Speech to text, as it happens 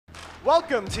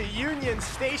Welcome to Union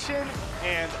Station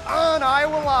and on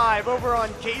Iowa Live over on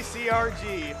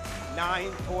KCRG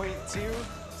 9.2.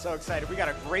 So excited. We got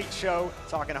a great show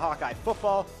talking Hawkeye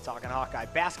football, talking Hawkeye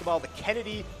basketball. The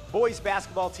Kennedy boys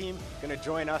basketball team going to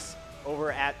join us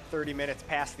over at 30 minutes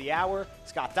past the hour.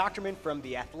 Scott Dochterman from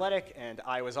The Athletic and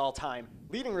Iowa's all-time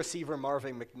leading receiver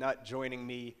Marvin McNutt joining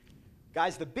me.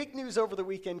 Guys, the big news over the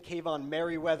weekend, Kayvon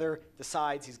Merriweather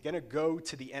decides he's going to go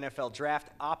to the NFL draft,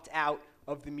 opt out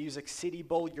of the Music City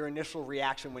Bowl. Your initial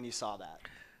reaction when you saw that?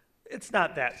 It's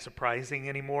not that surprising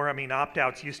anymore. I mean,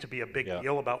 opt-outs used to be a big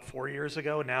deal about 4 years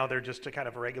ago. Now they're just a kind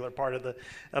of a regular part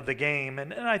of the game.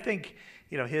 And I think,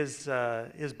 you know, his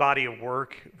body of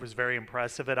work was very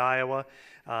impressive at Iowa.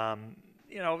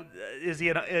 You know, is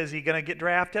he going to get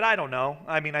drafted? I don't know.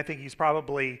 I mean, I think he's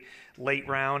probably late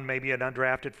round, maybe an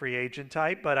undrafted free agent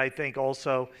type. But I think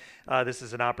also this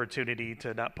is an opportunity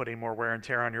to not put any more wear and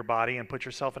tear on your body and put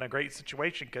yourself in a great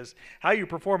situation, because how you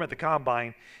perform at the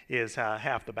combine is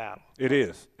half the battle. It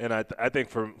is, and I think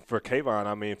for Kayvon,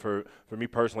 I mean, for me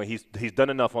personally, he's done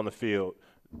enough on the field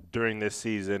during this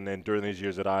season and during these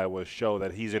years at Iowa show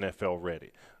that he's NFL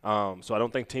ready. So I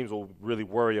don't think teams will really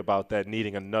worry about that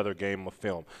needing another game of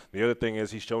film. The other thing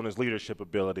is he's shown his leadership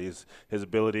abilities, his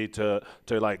ability to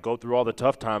like go through all the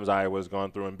tough times Iowa's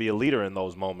gone through and be a leader in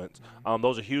those moments.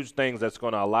 Those are huge things that's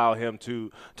going to allow him to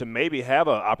maybe have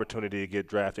an opportunity to get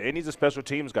drafted. And he's a special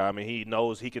teams guy. I mean, he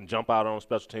knows he can jump out on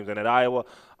special teams. And at Iowa,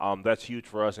 that's huge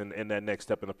for us in that next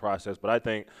step in the process. But I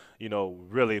think, you know,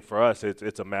 really for us,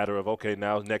 it's a matter of, okay,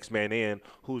 now next man in,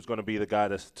 who's going to be the guy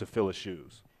to fill his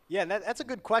shoes? Yeah, and that's a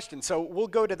good question. So we'll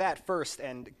go to that first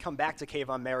and come back to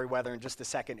Kayvon Merriweather in just a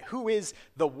second. Who is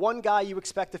the one guy you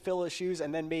expect to fill his shoes?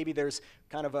 And then maybe there's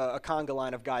kind of a conga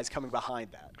line of guys coming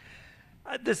behind that.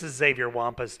 This is Xavier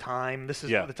Wampa's time. This is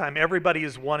the time everybody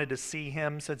has wanted to see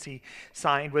him since he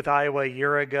signed with Iowa a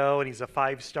year ago, and he's a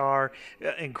five-star,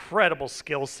 incredible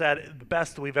skill set, the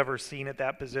best we've ever seen at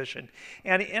that position.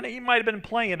 And he might have been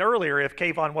playing earlier if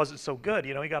Kayvon wasn't so good.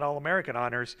 You know, he got All-American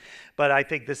honors, but I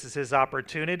think this is his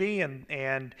opportunity,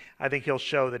 and I think he'll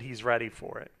show that he's ready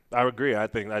for it. I agree. I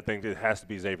think it has to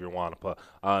be Xavier Wampa.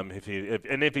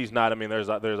 If he's not, I mean, there's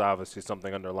obviously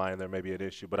something underlying there, maybe an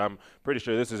issue. But I'm pretty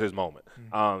sure this is his moment.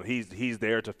 He's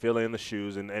there to fill in the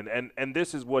shoes, and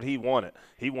this is what he wanted.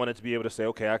 He wanted to be able to say,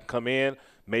 okay, I can come in,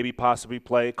 maybe possibly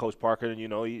play. Coach Parker, you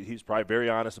know, he's probably very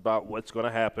honest about what's going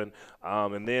to happen.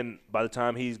 And then by the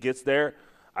time he gets there,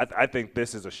 I think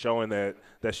this is a showing that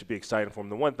should be exciting for him.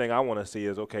 The one thing I want to see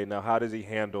is, okay, now how does he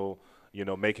handle, you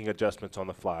know, making adjustments on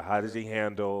the fly? How does he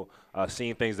handle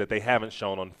seeing things that they haven't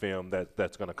shown on film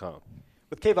that's going to come?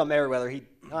 With Kayvon Merriweather,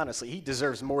 he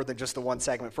deserves more than just the one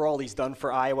segment for all he's done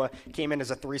for Iowa. Came in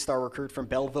as a 3-star recruit from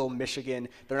Belleville, Michigan.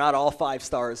 They're not all 5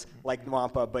 stars like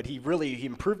Wampa, but he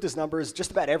improved his numbers.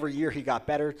 Just about every year he got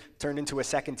better, turned into a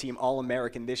second-team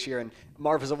All-American this year. And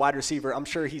Marv is a wide receiver. I'm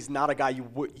sure he's not a guy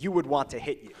you would want to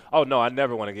hit you. Oh, no, I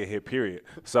never want to get hit, period.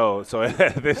 So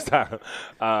at this time,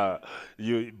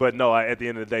 but no, at the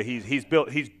end of the day, he's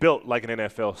built like an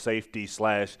NFL safety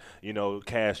 / you know,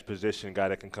 cash position guy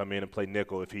that can come in and play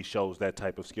nickel if he shows that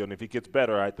type of skill. And if he gets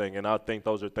better, I think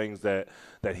those are things that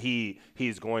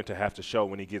he's going to have to show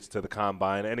when he gets to the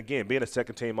combine. And again, being a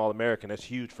second-team All-American, that's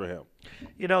huge for him.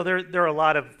 You know, there are a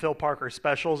lot of Phil Parker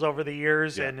specials over the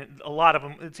years, and a lot of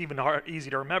them, it's even easy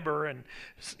to remember and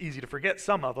easy to forget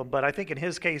some of them. But I think in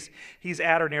his case, he's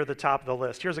at or near the top of the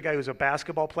list. Here's a guy who's a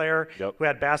basketball player who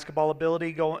had basketball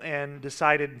ability and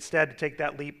decided instead to take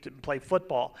that leap to play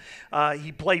football.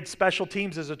 He played special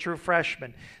teams as a true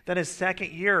freshman. Then his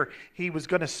second year, he was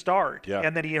going to start,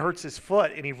 and then he hurts his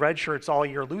foot, and he redshirts all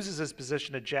year, loses his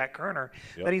position to Jack Kerner.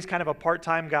 Then he's kind of a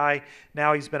part-time guy.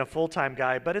 Now he's been a full-time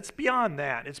guy. But it's beyond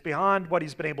that. It's beyond what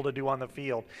he's been able to do on the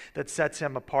field that sets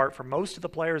him apart from most of the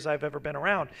players I've ever been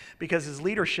around, because his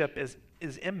leadership is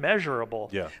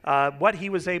immeasurable. What he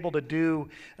was able to do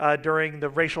during the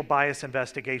racial bias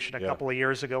investigation a couple of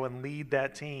years ago and lead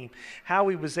that team, how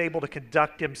he was able to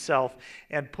conduct himself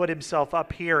and put himself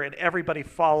up here, and everybody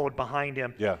followed behind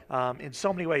him in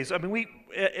so many ways. I mean, we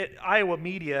at Iowa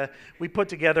Media, we put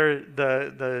together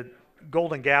the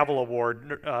Golden Gavel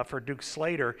Award for Duke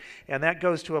Slater, and that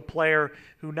goes to a player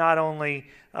who not only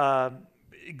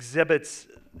exhibits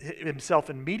himself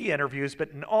in media interviews, but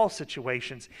in all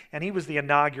situations. And he was the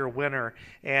inaugural winner,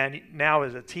 and now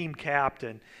as a team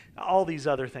captain, all these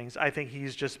other things. I think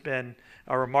he's just been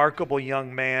a remarkable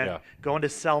young man, going to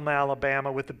Selma,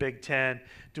 Alabama with the Big Ten,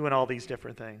 doing all these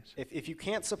different things. If you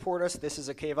can't support us, this is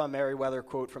a Kayvon Merriweather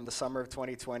quote from the summer of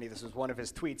 2020. This was one of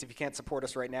his tweets. If you can't support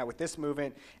us right now with this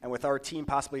movement and with our team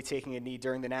possibly taking a knee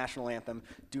during the national anthem,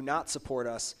 do not support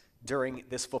us. during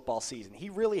this football season. He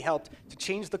really helped to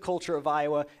change the culture of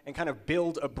Iowa and kind of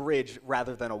build a bridge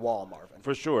rather than a wall, Marvin.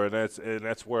 For sure, and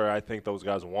that's where I think those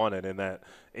guys wanted,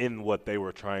 in what they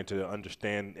were trying to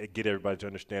understand, get everybody to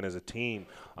understand as a team,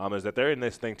 is that they're in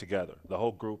this thing together, the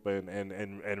whole group,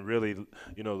 and really,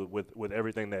 with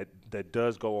everything that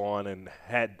does go on and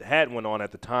had went on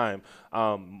at the time,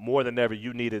 more than ever,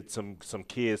 you needed some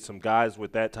kids, some guys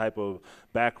with that type of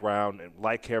background,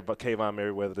 like Kayvon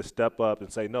Merriweather, to step up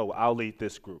and say, no, I'll lead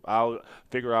this group. I'll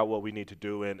figure out what we need to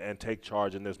do and take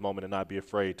charge in this moment and not be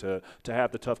afraid to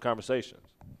have the tough conversations.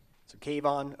 So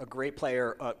Kayvon, a great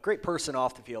player, a great person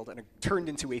off the field, and turned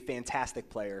into a fantastic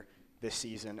player this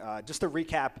season. Just to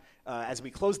recap, as we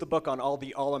close the book on all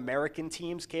the All-American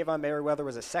teams, Kayvon Merriweather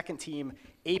was a second-team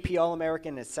AP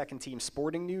All-American and second-team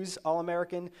Sporting News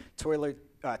All-American.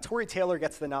 Tory Taylor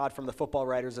gets the nod from the Football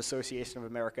Writers Association of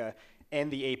America and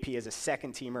the AP as a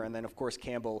second-teamer. And then, of course,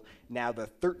 Campbell, now the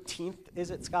 13th, is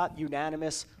it, Scott?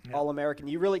 Unanimous All-American.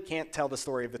 You really can't tell the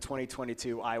story of the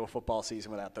 2022 Iowa football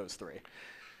season without those three.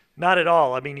 Not at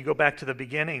all. I mean, you go back to the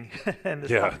beginning and the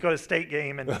South Dakota State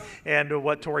game and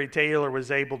what Tory Taylor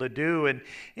was able to do. And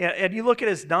you look at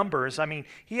his numbers. I mean,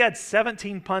 he had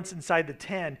 17 punts inside the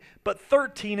 10, but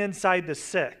 13 inside the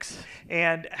 6.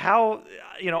 And how,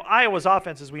 Iowa's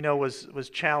offense, as we know, was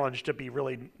challenged to be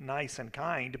really nice and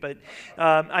kind. But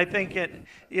I think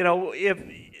if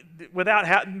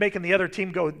without making the other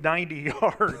team go 90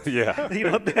 yards,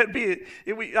 that'd be.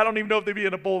 I don't even know if they'd be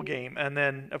in a bowl game. And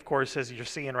then, of course, as you're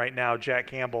seeing right now, Jack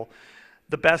Campbell,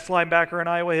 the best linebacker in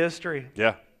Iowa history.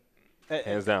 Yeah,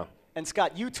 hands down. And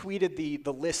Scott, you tweeted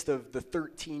the list of the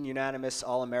 13 unanimous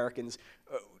All-Americans.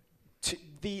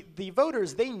 The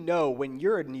voters, they know when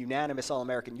you're a unanimous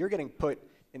All-American, you're getting put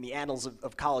in the annals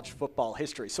of college football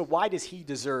history. So why does he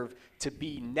deserve to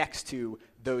be next to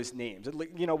those names?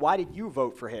 Why did you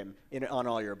vote for him on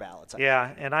all your ballots?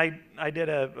 Yeah, and I did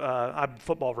I'm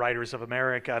Football Writers of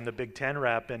America. I'm the Big Ten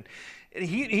rep, and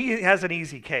he has an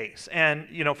easy case. And,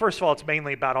 first of all, it's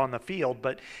mainly about on the field,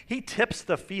 but he tips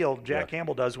the field, Jack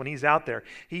Campbell does, when he's out there.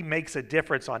 He makes a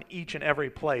difference on each and every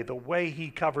play. The way he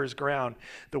covers ground,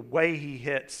 the way he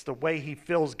hits, the way he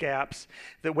fills gaps,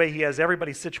 the way he has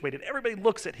everybody situated. Everybody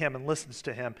looks at him and listens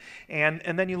to him. And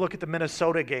then you look at the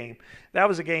Minnesota game. That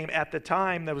was a game at the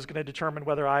time that was going to determine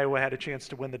whether Iowa had a chance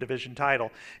to win the division title.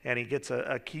 And he gets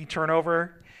a key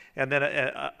turnover, and then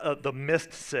the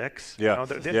missed 6.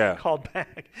 They're called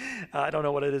back. I don't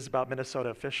know what it is about Minnesota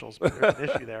officials, but there's an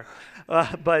issue there.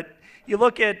 But you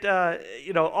look at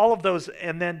all of those,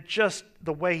 and then just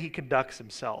the way he conducts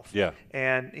himself. Yeah.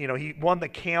 And he won the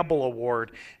Campbell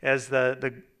Award as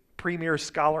the premier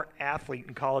scholar athlete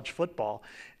in college football.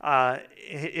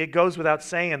 It goes without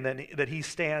saying that he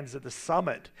stands at the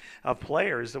summit of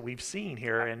players that we've seen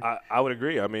here. And I would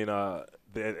agree. I mean, at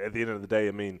the end of the day,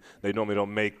 I mean, they normally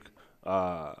don't make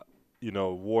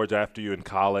awards after you in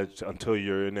college until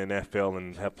you're in the NFL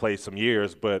and have played some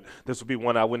years. But this would be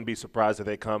one I wouldn't be surprised if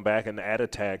they come back and add a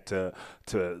tag to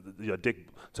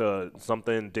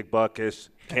Dick Buckish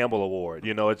Campbell Award.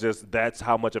 It's just that's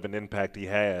how much of an impact he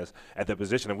has at the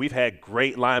position. And we've had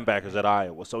great linebackers at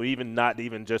Iowa, so not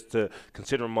even just to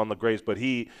consider him on the greats, but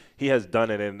he has done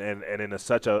it in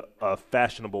such a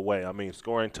fashionable way. I mean,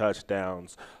 scoring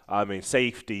touchdowns, I mean,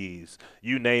 safeties,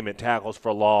 you name it, tackles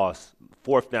for loss,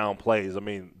 fourth down plays. I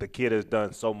mean, the kid has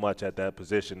done so much at that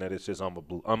position that it's just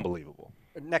unbelievable.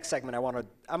 Next segment,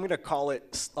 I'm going to call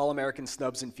it All-American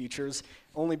Snubs and Futures,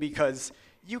 only because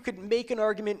you could make an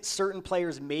argument certain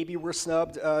players maybe were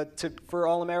snubbed for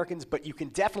All-Americans, but you can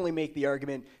definitely make the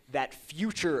argument that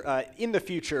in the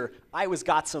future, Iowa's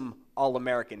got some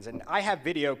All-Americans. And I have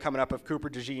video coming up of Cooper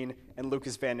DeJean and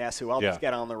Lucas Van Ness, who I'll just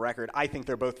get on the record. I think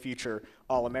they're both future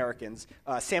All-Americans.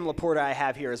 Sam Laporta I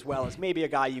have here as well as maybe a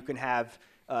guy you can have.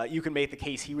 You can make the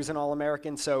case he was an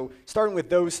All-American. So starting with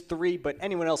those three, but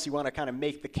anyone else you want to kind of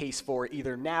make the case for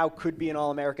either now could be an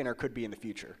All-American or could be in the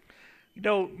future.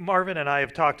 Marvin and I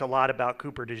have talked a lot about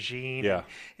Cooper DeJean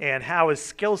and how his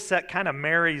skill set kind of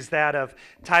marries that of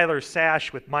Tyler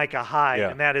Sash with Micah Hyde,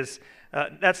 and that is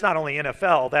that's not only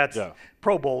NFL, that's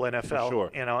Pro Bowl NFL, sure.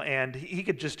 And he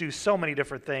could just do so many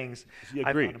different things.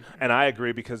 Agreed, and I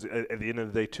agree because at the end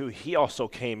of the day too, he also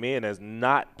came in as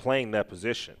not playing that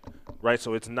position, right?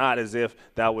 So it's not as if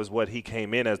that was what he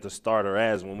came in as the starter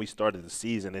as when we started the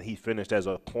season, and he finished as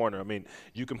a corner. I mean,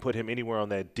 you can put him anywhere on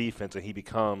that defense, and he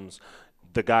becomes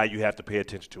the guy you have to pay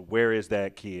attention to. Where is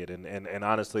that kid? And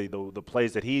honestly, the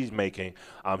plays that he's making,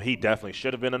 he definitely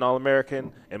should have been an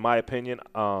All-American, in my opinion.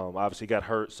 Obviously got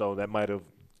hurt, so that might have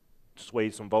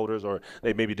swayed some voters, or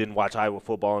they maybe didn't watch Iowa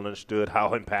football and understood how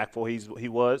impactful he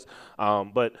was.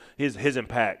 But his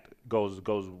impact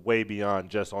goes way beyond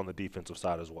just on the defensive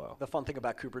side as well. The fun thing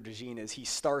about Cooper DeJean is he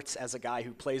starts as a guy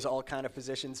who plays all kind of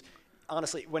positions.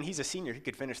 Honestly, when he's a senior, he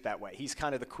could finish that way. He's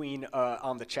kind of the queen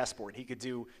on the chessboard. He could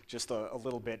do just a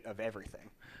little bit of everything.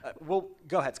 Well,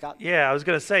 go ahead, Scott. Yeah, I was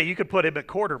going to say, you could put him at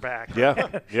quarterback.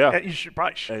 Yeah, yeah. You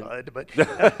probably should, but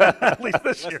at least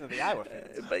this year. Listen to the Iowa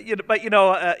fans.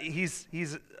 But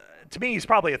he's to me, he's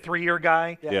probably a 3-year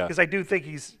guy. Yeah. Because I do think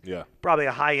he's probably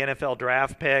a high NFL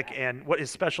draft pick, and what his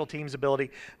special teams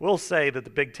ability. We'll say that the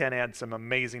Big Ten had some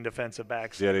amazing defensive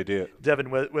backs. Yeah, they did. Devin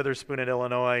Witherspoon at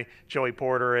Illinois, Joey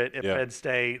Porter at Penn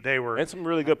State. They were, and some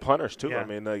really good punters too. Yeah. I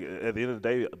mean, at the end of the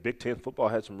day, Big Ten football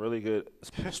had some really good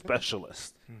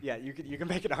specialists. Yeah, you can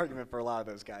make an argument for a lot of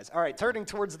those guys. All right, turning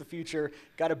towards the future,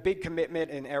 got a big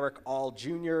commitment in Eric All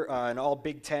Jr., an All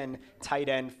Big Ten tight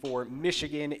end for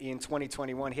Michigan in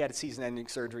 2021. He had a season-ending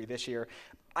surgery this year.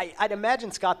 I'd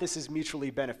imagine, Scott, this is mutually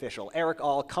beneficial. Eric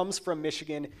All comes from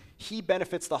Michigan. He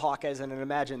benefits the Hawkeyes, and I'd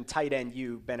imagine tight end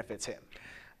you benefits him.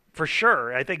 For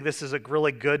sure. I think this is a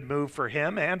really good move for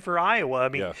him and for Iowa. I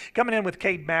mean, coming in with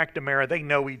Cade McNamara, they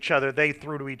know each other. They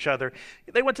threw to each other.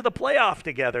 They went to the playoff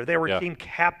together. They were team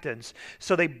captains.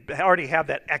 So they already have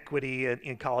that equity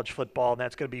in college football, and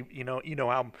that's going to be, you know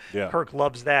how Kirk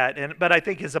loves that. But I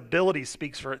think his ability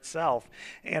speaks for itself.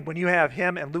 And when you have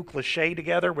him and Luke Lachey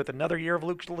together with another year of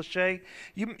Luke Lachey,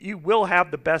 you will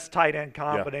have the best tight end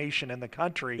combination in the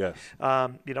country. Yes.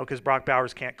 Because Brock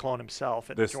Bowers can't clone himself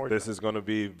at Georgia. This is going to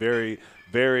be very,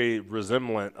 very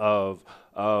resemblant of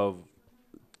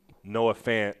Noah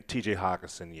Fant, T.J.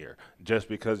 Hawkinson year, just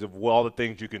because of all the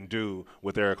things you can do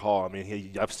with Eric Hall. I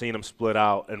mean, I've seen him split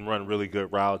out and run really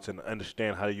good routes and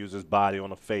understand how to use his body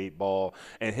on a fade ball.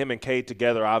 And him and Cade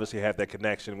together obviously have that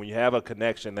connection. When you have a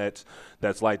connection that's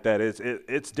like that,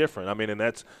 it's different. I mean,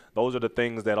 and those are the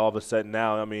things that all of a sudden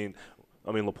now. I mean,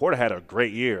 Laporta had a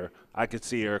great year. I could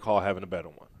see Eric Hall having a better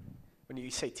one. When you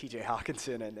say T.J.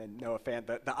 Hawkinson and Noah Fant,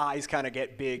 the eyes kind of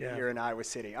get big here in Iowa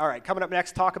City. All right, coming up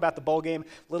next, talk about the bowl game,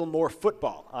 a little more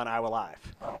football on Iowa Live.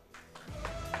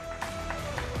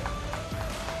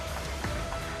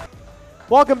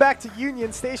 Welcome back to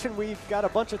Union Station. We've got a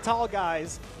bunch of tall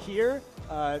guys here,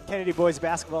 Kennedy boys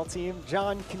basketball team.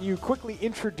 John, can you quickly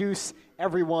introduce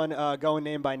everyone going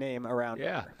name by name around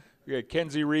here? We got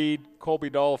Kenzie Reed, Colby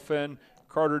Dolphin,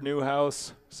 Carter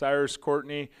Newhouse, Cyrus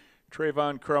Courtney,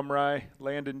 Trayvon Crumry,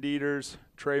 Landon Dieters,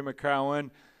 Trey McCowan,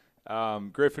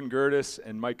 Griffin Gertis,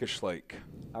 and Micah Schlake.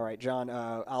 All right, John,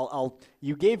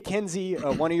 you gave Kenzie,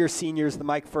 one of your seniors, the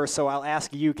mic first, so I'll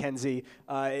ask you, Kenzie.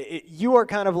 You are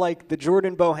kind of like the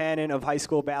Jordan Bohannon of high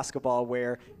school basketball,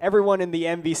 where everyone in the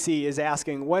MVC is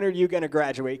asking, when are you going to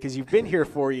graduate? Because you've been here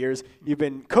 4 years. You've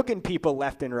been cooking people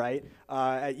left and right.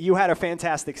 You had a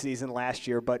fantastic season last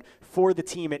year, but for the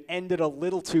team, it ended a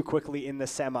little too quickly in the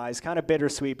semis, kind of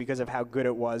bittersweet because of how good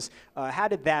it was. How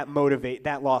did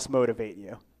that loss motivate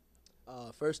you?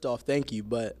 First off, thank you,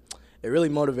 but it really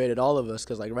motivated all of us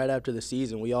because, right after the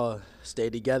season, we all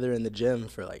stayed together in the gym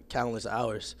for, countless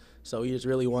hours. So we just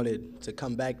really wanted to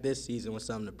come back this season with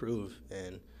something to prove.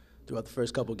 And throughout the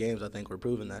first couple games, I think we're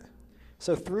proving that.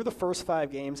 So through the first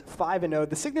 5 games, 5-0.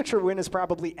 The signature win is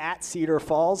probably at Cedar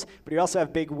Falls, but you also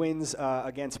have big wins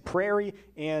against Prairie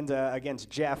and against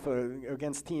Jeff,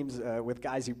 against teams with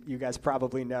guys you guys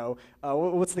probably know.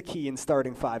 What's the key in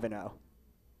starting 5-0?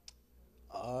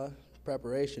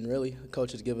 Preparation, really. The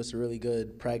coaches give us a really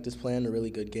good practice plan, a really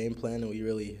good game plan, and we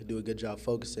really do a good job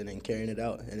focusing and carrying it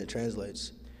out, and it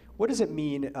translates. What does it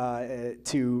mean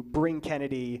to bring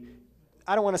Kennedy,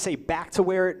 I don't want to say back to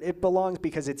where it belongs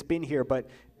because it's been here, but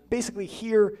basically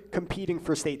here competing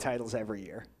for state titles every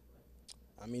year?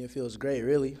 I mean, it feels great,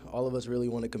 really. All of us really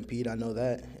want to compete, I know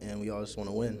that, and we all just want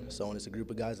to win. So when it's a group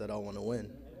of guys that all want to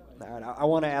win. All right, I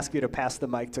want to ask you to pass the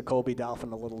mic to Colby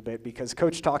Dolphin a little bit because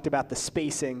Coach talked about the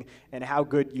spacing and how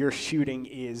good your shooting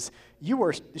is. You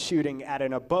are shooting at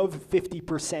an above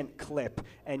 50% clip,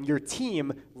 and your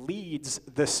team leads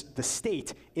the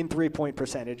state in three-point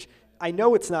percentage. I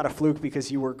know it's not a fluke because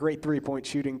you were a great three-point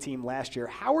shooting team last year.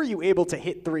 How are you able to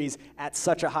hit threes at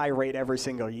such a high rate every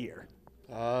single year?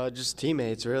 Just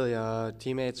teammates, really.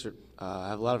 Teammates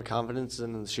have a lot of confidence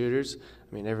in the shooters.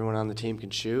 I mean, everyone on the team can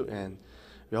shoot, and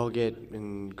we all get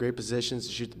in great positions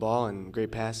to shoot the ball and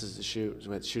great passes to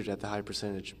shoot at the high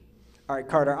percentage. All right,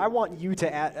 Carter, I want you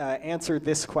to answer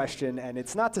this question, and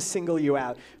it's not to single you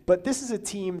out, but this is a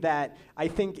team that I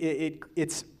think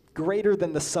it's greater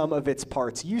than the sum of its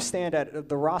parts. You stand at,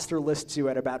 the roster lists you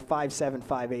at about 5'7",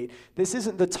 5'8". This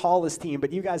isn't the tallest team,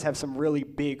 but you guys have some really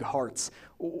big hearts.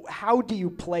 How do you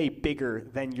play bigger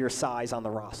than your size on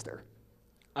the roster?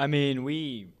 I mean,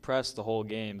 we press the whole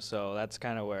game, so that's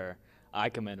kind of where I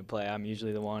come into play. I'm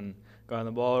usually the one guarding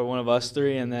the ball, or one of us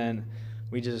three, and then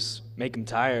we just make them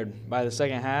tired. By the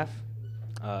second half,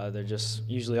 they're just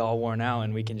usually all worn out,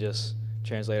 and we can just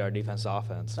translate our defense to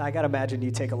offense. I got to imagine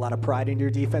you take a lot of pride in your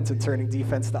defense and turning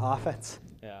defense to offense.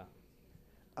 Yeah.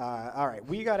 All right,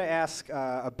 we got to ask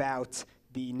about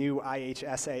the new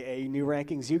IHSAA new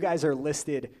rankings. You guys are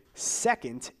listed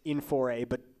second in 4A,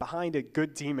 but behind a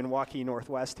good team in Waukee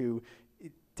Northwest. Who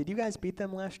did you guys beat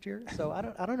them last year? So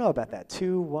I don't know about that.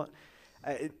 2-1.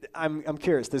 I'm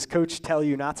curious. Does Coach tell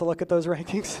you not to look at those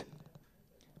rankings?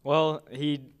 Well,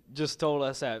 he just told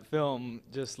us at film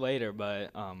just later,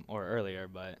 or earlier.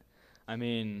 But I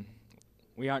mean,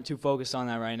 we aren't too focused on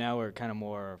that right now. We're kind of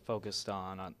more focused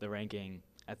on the ranking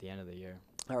at the end of the year.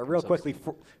 Real quickly,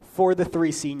 for the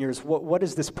three seniors, what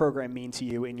does this program mean to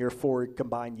you in your 4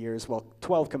 combined years,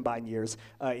 12 combined years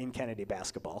in Kennedy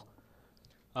basketball?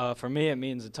 For me, it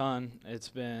means a ton. It's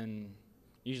been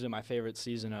usually my favorite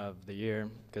season of the year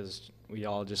because we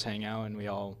all just hang out and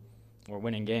we're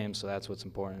winning games, so that's what's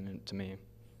important to me.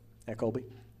 Yeah, Colby?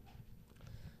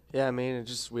 Yeah, I mean,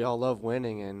 we all love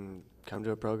winning and come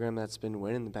to a program that's been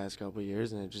winning the past couple of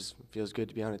years, and it just feels good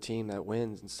to be on a team that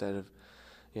wins instead of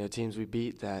teams we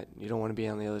beat that you don't want to be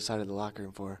on the other side of the locker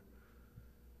room for.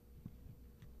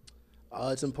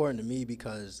 It's important to me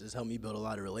because it's helped me build a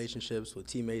lot of relationships with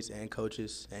teammates and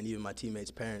coaches, and even my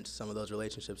teammates' parents. Some of those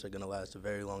relationships are going to last a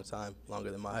very long time, longer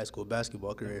than my high school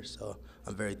basketball career, so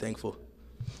I'm very thankful.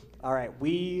 All right,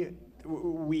 we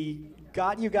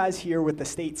got you guys here with the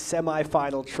state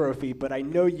semifinal trophy, but I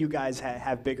know you guys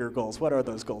have bigger goals. What are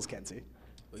those goals, Kenzie?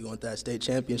 We want that state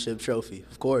championship trophy,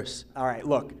 of course. All right,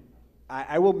 look.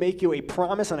 I will make you a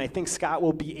promise, and I think Scott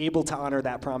will be able to honor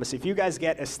that promise. If you guys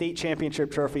get a state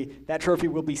championship trophy, that trophy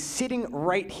will be sitting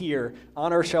right here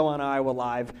on our show on Iowa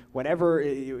Live. Whenever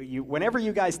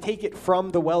you guys take it from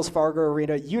the Wells Fargo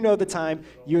Arena, you know the time,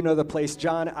 you know the place.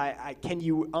 John, can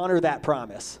you honor that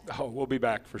promise? Oh, we'll be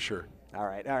back for sure. All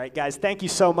right, guys, thank you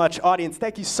so much. Audience,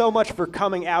 thank you so much for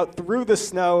coming out through the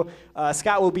snow.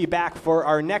 Scott will be back for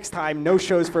our next time. No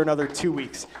shows for another 2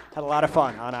 weeks. Had a lot of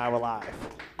fun on Iowa Live.